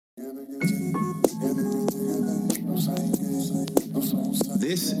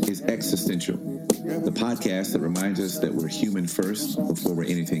This is Existential, the podcast that reminds us that we're human first before we're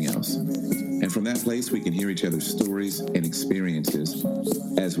anything else. And from that place, we can hear each other's stories and experiences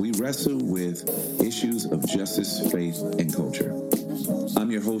as we wrestle with issues of justice, faith, and culture.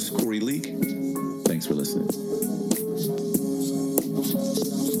 I'm your host, Corey Leak. Thanks for listening.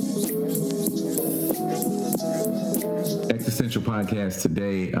 Existential podcast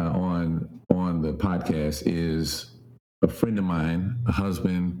today on the podcast is a friend of mine, a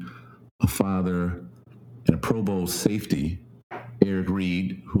husband, a father, and a Pro Bowl safety, Eric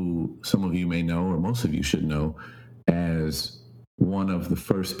Reed, who some of you may know, or most of you should know, as one of the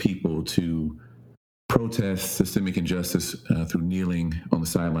first people to protest systemic injustice through kneeling on the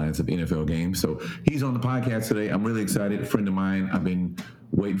sidelines of NFL games. So he's on the podcast today. I'm really excited. A friend of mine. I've been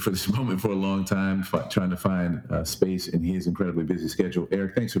waiting for this moment for a long time, trying to find space in his incredibly busy schedule.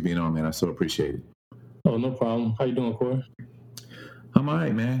 Eric, thanks for being on, man. I so appreciate it. Oh, no problem. How you doing, Corey? I'm all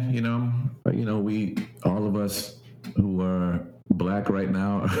right, man. We, all of us who are Black right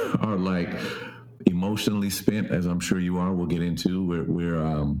now are like emotionally spent, as I'm sure you are. We'll get into. We're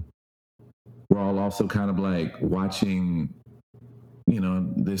all also kind of like watching,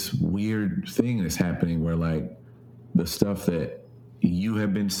 this weird thing that's happening where like the stuff that you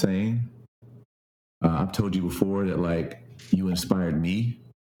have been saying, I've told you before that like you inspired me.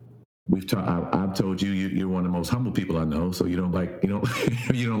 I've told you you're one of the most humble people I know. So you don't say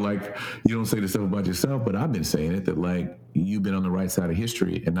this stuff about yourself, but I've been saying it that like you've been on the right side of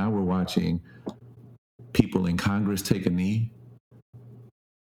history, and now we're watching people in Congress take a knee,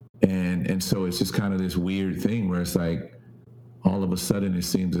 and so it's just kind of this weird thing where it's like all of a sudden it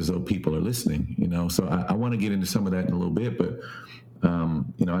seems as though people are listening. So I want to get into some of that in a little bit, but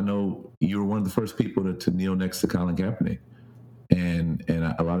I know you were one of the first people to kneel next to Colin Kaepernick. And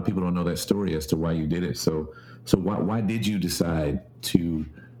a lot of people don't know that story as to why you did it. So why did you decide to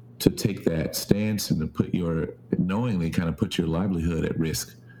take that stance and to knowingly kind of put your livelihood at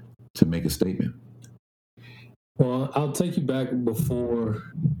risk to make a statement? Well, I'll take you back before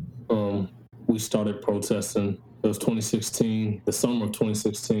we started protesting. It was 2016, the summer of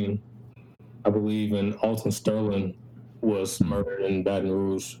 2016, I believe, and Alton Sterling was murdered in Baton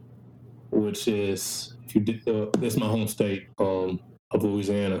Rouge, which is, this is my home state of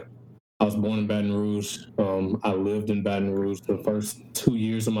Louisiana. I was born in Baton Rouge. I lived in Baton Rouge the first 2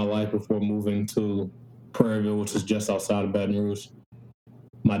 years of my life before moving to Prairieville, which is just outside of Baton Rouge.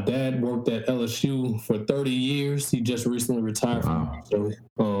 My dad worked at LSU for 30 years. He just recently retired from it. So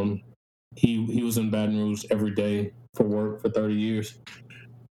he was in Baton Rouge every day for work for 30 years.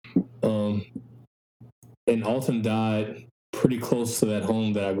 And Alton died pretty close to that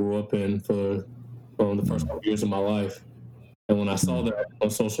home that I grew up in for the first couple years of my life. And when I saw that on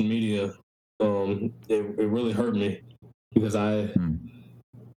social media, it really hurt me because in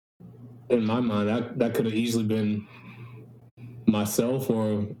my mind, that could have easily been myself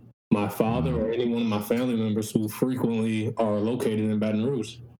or my father or any one of my family members who frequently are located in Baton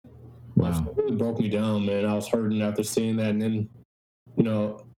Rouge. Wow. So it really broke me down, man. I was hurting after seeing that. And then,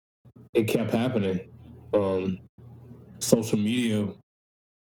 it kept happening. Social media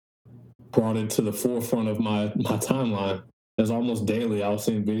brought it to the forefront of my timeline. As almost daily, I was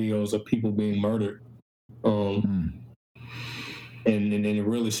seeing videos of people being murdered. And it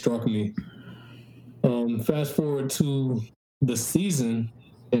really struck me. Fast forward to the season,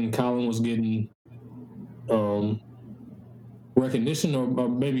 and Colin was getting recognition, or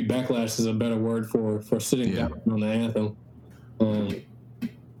maybe backlash is a better word for sitting down on the anthem.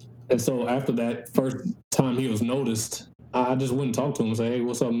 And so after that first time he was noticed, I just went and talked to him and say, "Hey,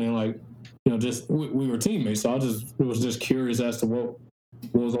 what's up, man?" Like, just we were teammates, so I was just curious as to what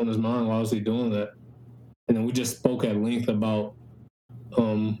was on his mind. Why was he doing that? And then we just spoke at length about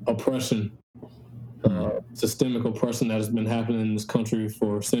oppression, systemic oppression that has been happening in this country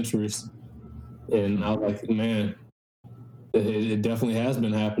for centuries. And I was like, man, it definitely has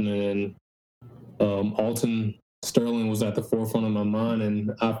been happening. And Alton Sterling was at the forefront of my mind,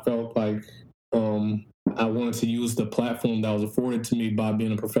 and I felt like I wanted to use the platform that was afforded to me by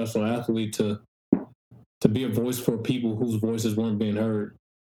being a professional athlete to be a voice for people whose voices weren't being heard.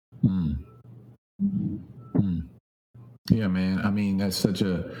 Yeah, man. I mean, it's such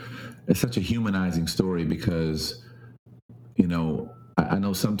a humanizing story because, I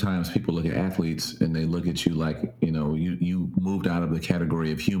know sometimes people look at athletes and they look at you like, you moved out of the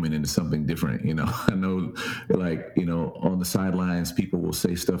category of human into something different. I know, like, on the sidelines, people will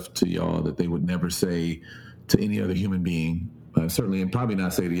say stuff to y'all that they would never say to any other human being. certainly, and probably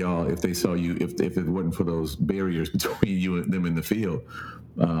not say to y'all if they saw you, if it wasn't for those barriers between you and them in the field.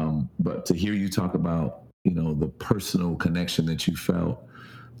 But to hear you talk about, the personal connection that you felt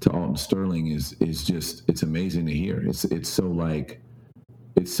to Alton Sterling is just, it's amazing to hear. It's so like,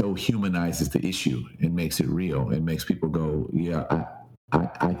 it so humanizes the issue and makes it real and makes people go, yeah,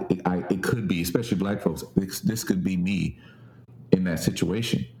 it could be, especially Black folks, this could be me in that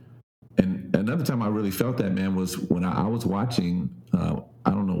situation. And another time I really felt that, man, was when I was watching, I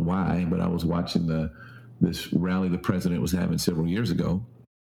don't know why, but I was watching this rally the president was having several years ago.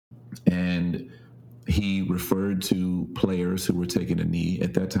 And he referred to players who were taking a knee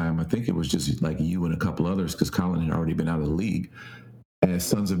at that time. I think it was just like you and a couple others, because Colin had already been out of the league, as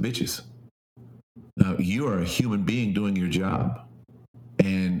sons of bitches. Now, you are a human being doing your job.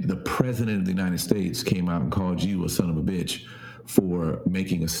 And the president of the United States came out and called you a son of a bitch for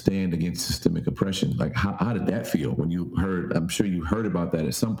making a stand against systemic oppression. Like, how did that feel when you heard? I'm sure you heard about that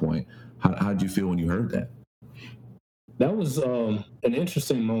at some point. How did you feel when you heard that? That was an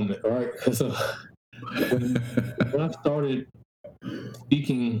interesting moment, right? Because when I started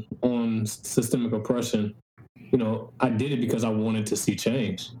speaking on systemic oppression, I did it because I wanted to see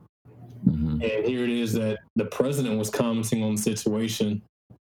change. Mm-hmm. And here it is that the president was commenting on the situation.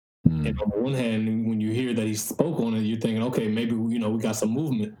 Mm. And on the one hand, when you hear that he spoke on it, you're thinking, okay, maybe, we got some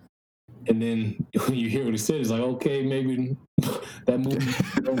movement. And then when you hear what he said, it's like, okay, maybe that movement.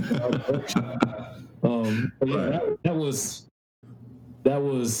 But yeah, that was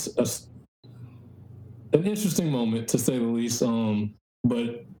an interesting moment, to say the least.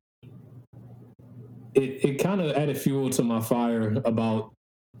 But it kind of added fuel to my fire about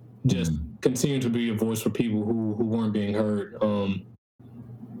just continuing to be a voice for people who weren't being heard.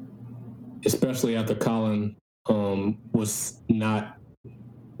 Especially after Colin was not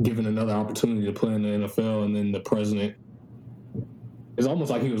given another opportunity to play in the NFL, and then the president, it's almost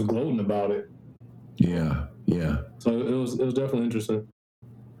like he was gloating about it. Yeah. So it was definitely interesting.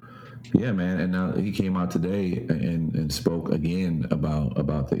 Yeah, man. And now he came out today and spoke again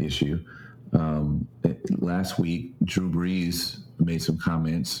about the issue. Last week, Drew Brees made some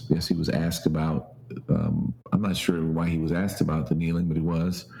comments. Yes, he was asked about. I'm not sure why he was asked about the kneeling, but he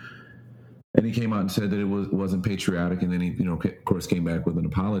was. And he came out and said that it wasn't patriotic, and then he, of course, came back with an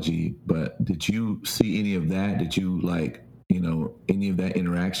apology. But did you see any of that? Did you any of that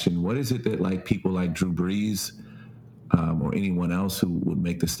interaction? What is it that people like Drew Brees or anyone else who would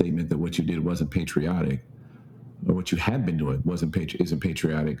make the statement that what you did wasn't patriotic, or what you had been doing isn't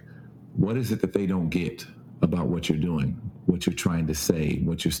patriotic? What is it that they don't get about what you're doing, what you're trying to say,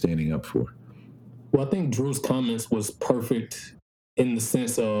 what you're standing up for? Well, I think Drew's comments was perfect in the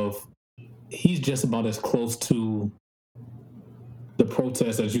sense of, he's just about as close to the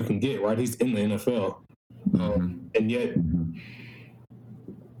protest as you can get, right? He's in the NFL. And yet,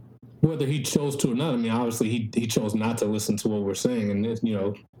 whether he chose to or not, I mean, obviously he chose not to listen to what we're saying, and it's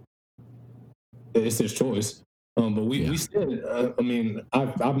his choice. But we said,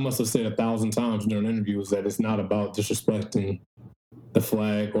 I must have said 1,000 times during interviews that it's not about disrespecting the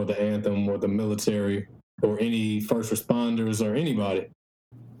flag or the anthem or the military or any first responders or anybody.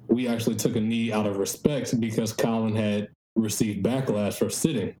 We actually took a knee out of respect because Colin had received backlash for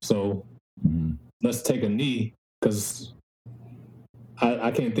sitting. So let's take a knee, because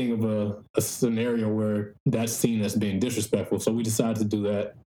I can't think of a scenario where that's seen as being disrespectful. So we decided to do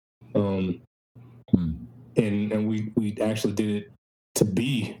that. And we actually did it to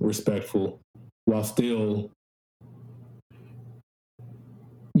be respectful while still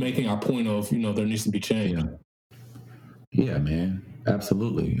making our point of, there needs to be change. Yeah, man.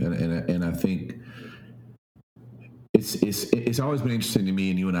 Absolutely. And I think it's always been interesting to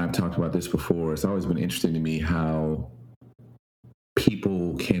me, and you and I have talked about this before, it's always been interesting to me how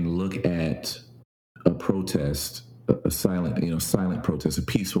people can look at a protest, a silent protest, a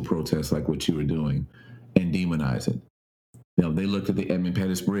peaceful protest like what you were doing, and demonize it. They looked at the Edmund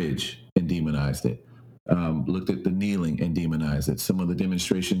Pettus Bridge and demonized it. Looked at the kneeling and demonized it. Some of the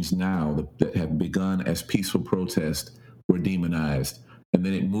demonstrations now that have begun as peaceful protest were demonized, and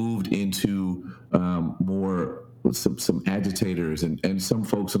then it moved into more some agitators and some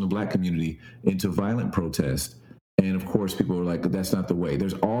folks in the Black community into violent protest. And of course, people were like, "That's not the way."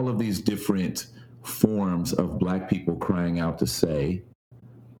 There's all of these different forms of Black people crying out to say,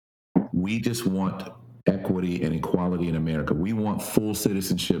 "We just want equity and equality in America. We want full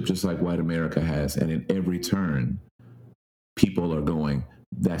citizenship, just like white America has." And in every turn, people are going,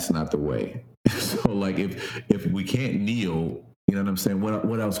 "That's not the way." So if we can't kneel, you know what I'm saying?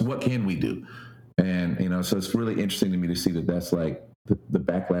 What else? What can we do? And so it's really interesting to me to see that that's like the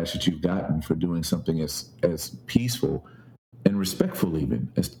backlash that you've gotten for doing something as peaceful and respectful,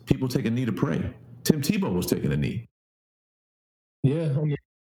 even as people take a knee to pray. Tim Tebow was taking a knee. Yeah, I mean,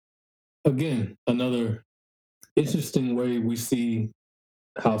 again, another interesting way we see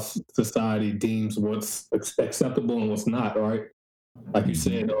how society deems what's acceptable and what's not, right? Like you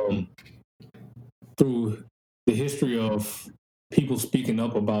said, through the history of people speaking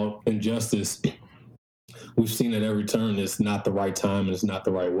up about injustice, we've seen at every turn it's not the right time and it's not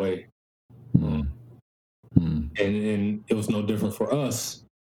the right way. And it was no different for us.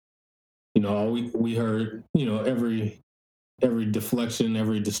 You know, we heard, you know, every deflection,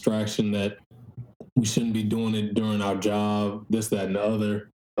 every distraction that we shouldn't be doing it during our job, this, that, and the other.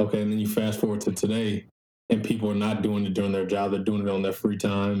 Okay, and then you fast forward to today, and people are not doing it during their job; they're doing it on their free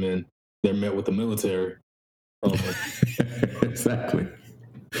time, and they're met with the military. Exactly.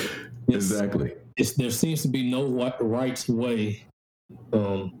 Exactly. There seems to be no right way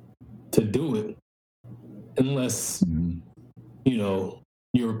to do it, unless you know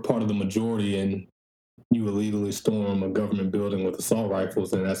you're part of the majority and you illegally storm a government building with assault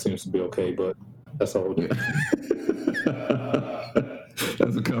rifles, then that seems to be okay. But that's all.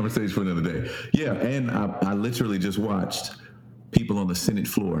 That's a conversation for another day. Yeah, and I literally just watched people on the Senate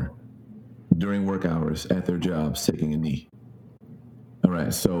floor during work hours at their jobs taking a knee. All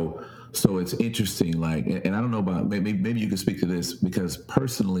right, so it's interesting. Like, and I don't know about maybe you can speak to this, because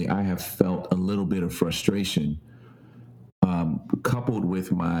personally, I have felt a little bit of frustration, coupled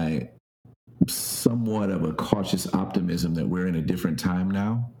with my somewhat of a cautious optimism that we're in a different time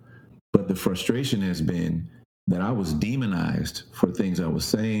now. But the frustration has been that I was demonized for things I was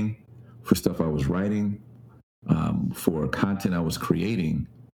saying, for stuff I was writing, for content I was creating.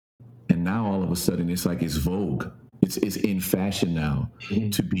 And now all of a sudden it's like it's vogue. It's in fashion now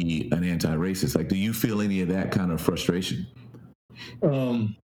to be an anti-racist. Like, do you feel any of that kind of frustration? I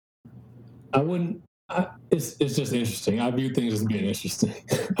wouldn't. It's just interesting. I view things as being interesting.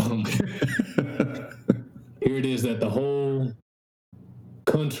 Here it is that the whole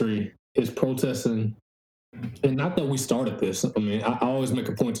country is protesting, and not that we started this. I mean, I always make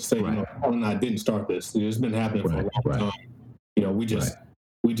a point to say, you know, Paul and I didn't start this. It's been happening for a long time. You know, we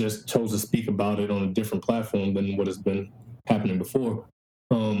just chose to speak about it on a different platform than what has been happening before.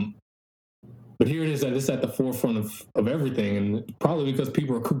 But here it is that it's at the forefront of everything, and probably because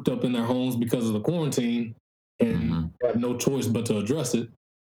people are cooped up in their homes because of the quarantine and have no choice but to address it.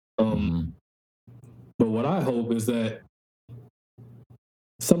 But what I hope is that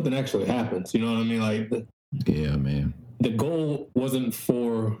something actually happens. You know what I mean? Like, yeah, man. The goal wasn't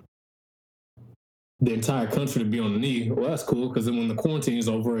for the entire country to be on the knee. Well, that's cool, because then when the quarantine is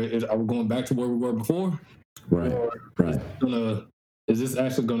over, are we going back to where we were before? Right. Is this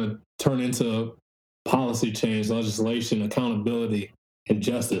actually going to turn into policy change, legislation, accountability, and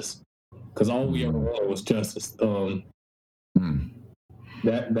justice? Because all we ever wanted was justice.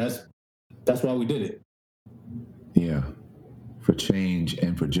 That's why we did it. Yeah, for change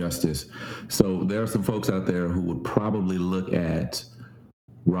and for justice. So there are some folks out there who would probably look at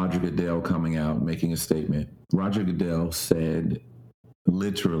Roger Goodell coming out, making a statement. Roger Goodell said,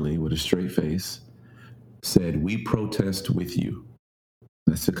 literally with a straight face, said, "We protest with you."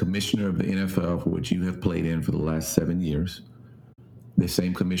 That's the commissioner of the NFL, for which you have played in for the last 7 years. The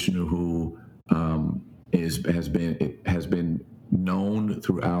same commissioner who has been known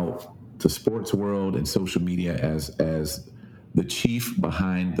throughout the sports world and social media as the chief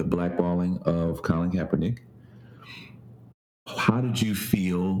behind the blackballing of Colin Kaepernick. How did you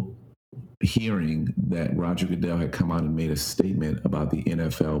feel hearing that Roger Goodell had come out and made a statement about the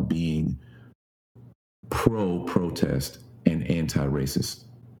NFL being pro-protest and anti-racist?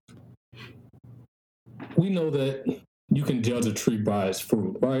 We know that you can judge a tree by its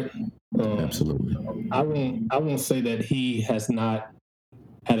fruit, right? Absolutely. I won't say that he has not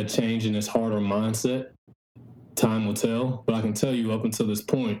had a change in his heart or mindset. Time will tell, but I can tell you up until this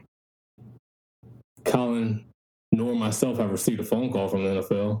point, Colin nor myself have received a phone call from the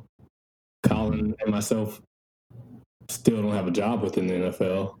NFL. Colin and myself still don't have a job within the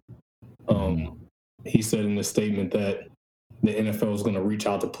NFL. He said in this statement that the NFL is going to reach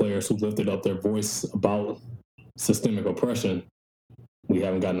out to players who lifted up their voice about systemic oppression. We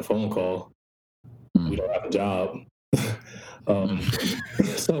haven't gotten a phone call. We don't have a job.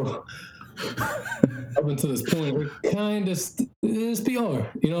 So up until this point, we're kind of it's PR.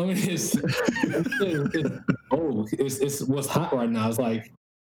 You know what I mean? It's what's hot right now. It's like,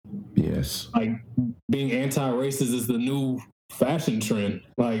 yes, like being anti-racist is the new fashion trend.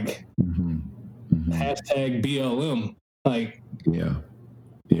 Like hashtag BLM. Like, yeah.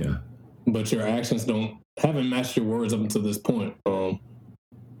 But your actions haven't matched your words up until this point. So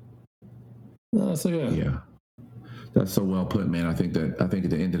yeah. That's so well put, man. I think at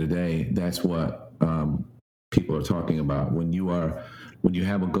the end of the day, that's what people are talking about when you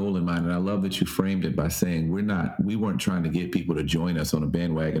have a goal in mind. And I love that you framed it by saying we weren't trying to get people to join us on a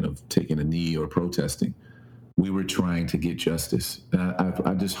bandwagon of taking a knee or protesting. We were trying to get justice. And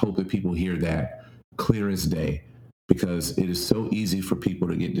I just hope that people hear that clear as day, because it is so easy for people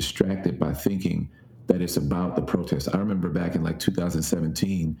to get distracted by thinking that it's about the protest. I remember back in like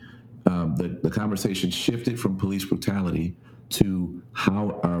 2017, the conversation shifted from police brutality to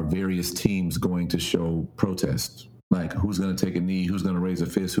how are various teams going to show protest, like who's going to take a knee, who's going to raise a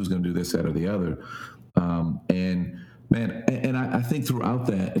fist, who's going to do this, that, or the other. And man, and I think throughout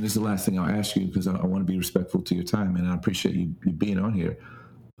that, and this is the last thing I'll ask you because I want to be respectful to your time, and I appreciate you being on here.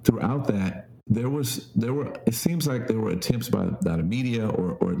 Throughout that, it seems like there were attempts by the media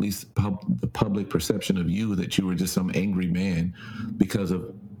or at least the public perception of you that you were just some angry man because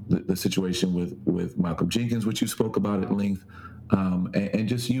of the situation with Malcolm Jenkins, which you spoke about at length, and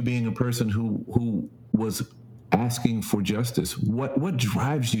just you being a person who was asking for justice. What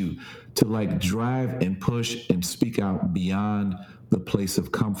drives you to like drive and push and speak out beyond the place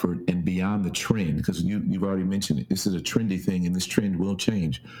of comfort and beyond the trend? Because you've already mentioned it. This is a trendy thing, and this trend will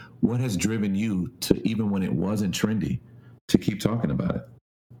change. What has driven you to, even when it wasn't trendy, to keep talking about it?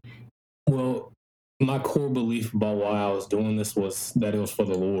 Well, my core belief about why I was doing this was that it was for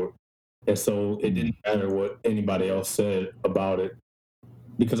the Lord. And so it didn't matter what anybody else said about it,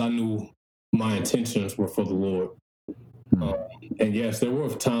 because I knew my intentions were for the Lord. And yes, there were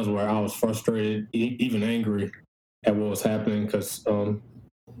times where I was frustrated, even angry at what was happening, because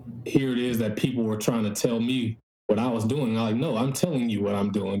here it is that people were trying to tell me what I was doing. I'm like, no, I'm telling you what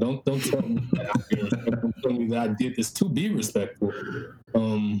I'm doing. Don't tell me that I'm being respectful. Tell me that I did this to be respectful.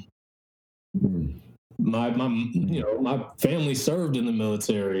 My family served in the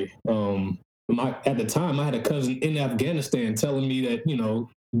military. At the time, I had a cousin in Afghanistan telling me that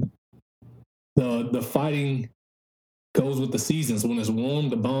the fighting goes with the seasons. When it's warm,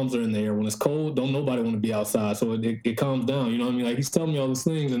 the bombs are in the air. When it's cold, don't nobody want to be outside. So it calms down. You know what I mean? Like, he's telling me all these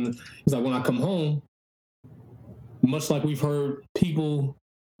things, and he's like, when I come home, much like we've heard people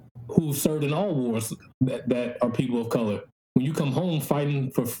who served in all wars that are people of color. When you come home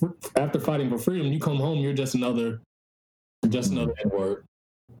after fighting for freedom, you come home, you're just another N-word.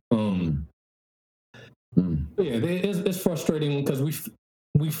 Yeah, it's frustrating because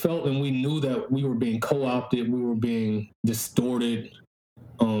we felt and we knew that we were being co-opted, we were being distorted.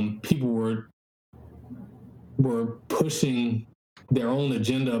 People were pushing their own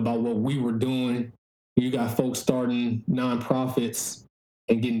agenda about what we were doing. You got folks starting nonprofits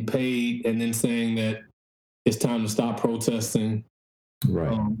and getting paid, and then saying that it's time to stop protesting.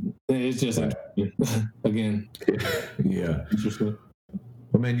 Right. It's just again. Yeah. Interesting.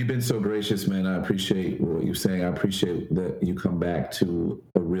 Well, man, you've been so gracious, man. I appreciate what you're saying. I appreciate that you come back to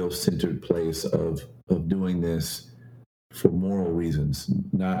a real centered place of doing this for moral reasons,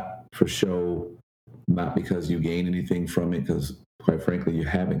 not for show, not because you gain anything from it, because quite frankly, you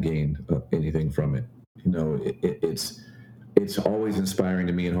haven't gained anything from it. It's always inspiring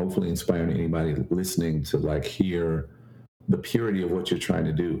to me, and hopefully inspiring to anybody listening to like hear the purity of what you're trying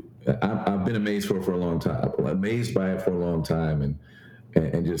to do. I've been amazed for a long time, amazed by it for a long time, and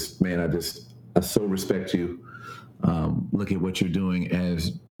just, man, I so respect you. Look at what you're doing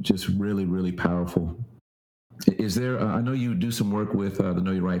as just really, really powerful. Is there? I know you do some work with the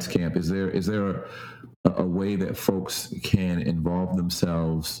Know Your Rights Camp. Is there a way that folks can involve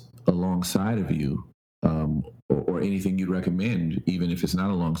themselves alongside of you, or anything you'd recommend, even if it's not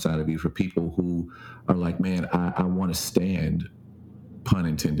alongside of you, for people who are like, man, I want to stand, pun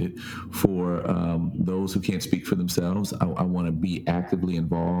intended, for those who can't speak for themselves. I want to be actively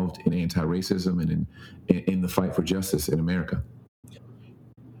involved in anti-racism and in the fight for justice in America.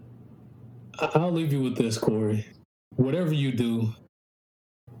 I'll leave you with this, Corey. Whatever you do,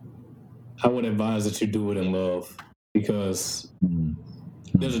 I would advise that you do it in love, because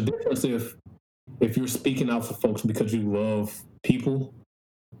there's a difference if you're speaking out for folks because you love people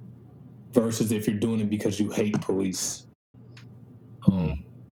versus if you're doing it because you hate police.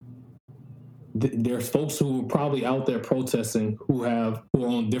 There's folks who are probably out there protesting who are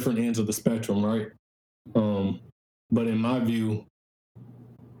on different ends of the spectrum, right? But in my view,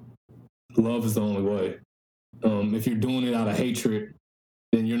 love is the only way. If you're doing it out of hatred,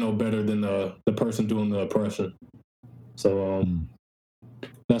 then you're no better than the person doing the oppression. So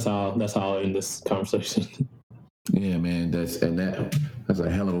that's how I'll end this conversation. Yeah, man, that's a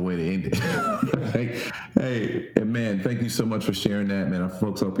hell of a way to end it. hey, and man, thank you so much for sharing that, man.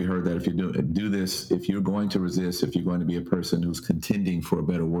 Folks, hope you heard that. If you do this, if you're going to resist, if you're going to be a person who's contending for a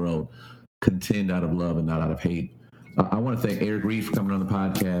better world, contend out of love and not out of hate. I want to thank Eric Reed for coming on the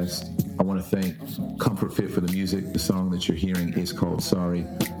podcast. I want to thank Comfort Fit for the music. The song that you're hearing is called Sorry.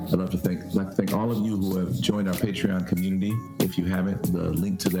 I'd like to thank all of you who have joined our Patreon community. If you haven't, the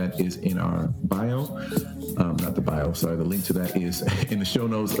link to that is in our bio. The link to that is in the show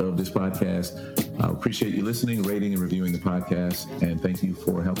notes of this podcast. I appreciate you listening, rating, and reviewing the podcast. And thank you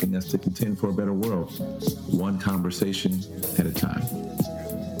for helping us to contend for a better world, one conversation at a time.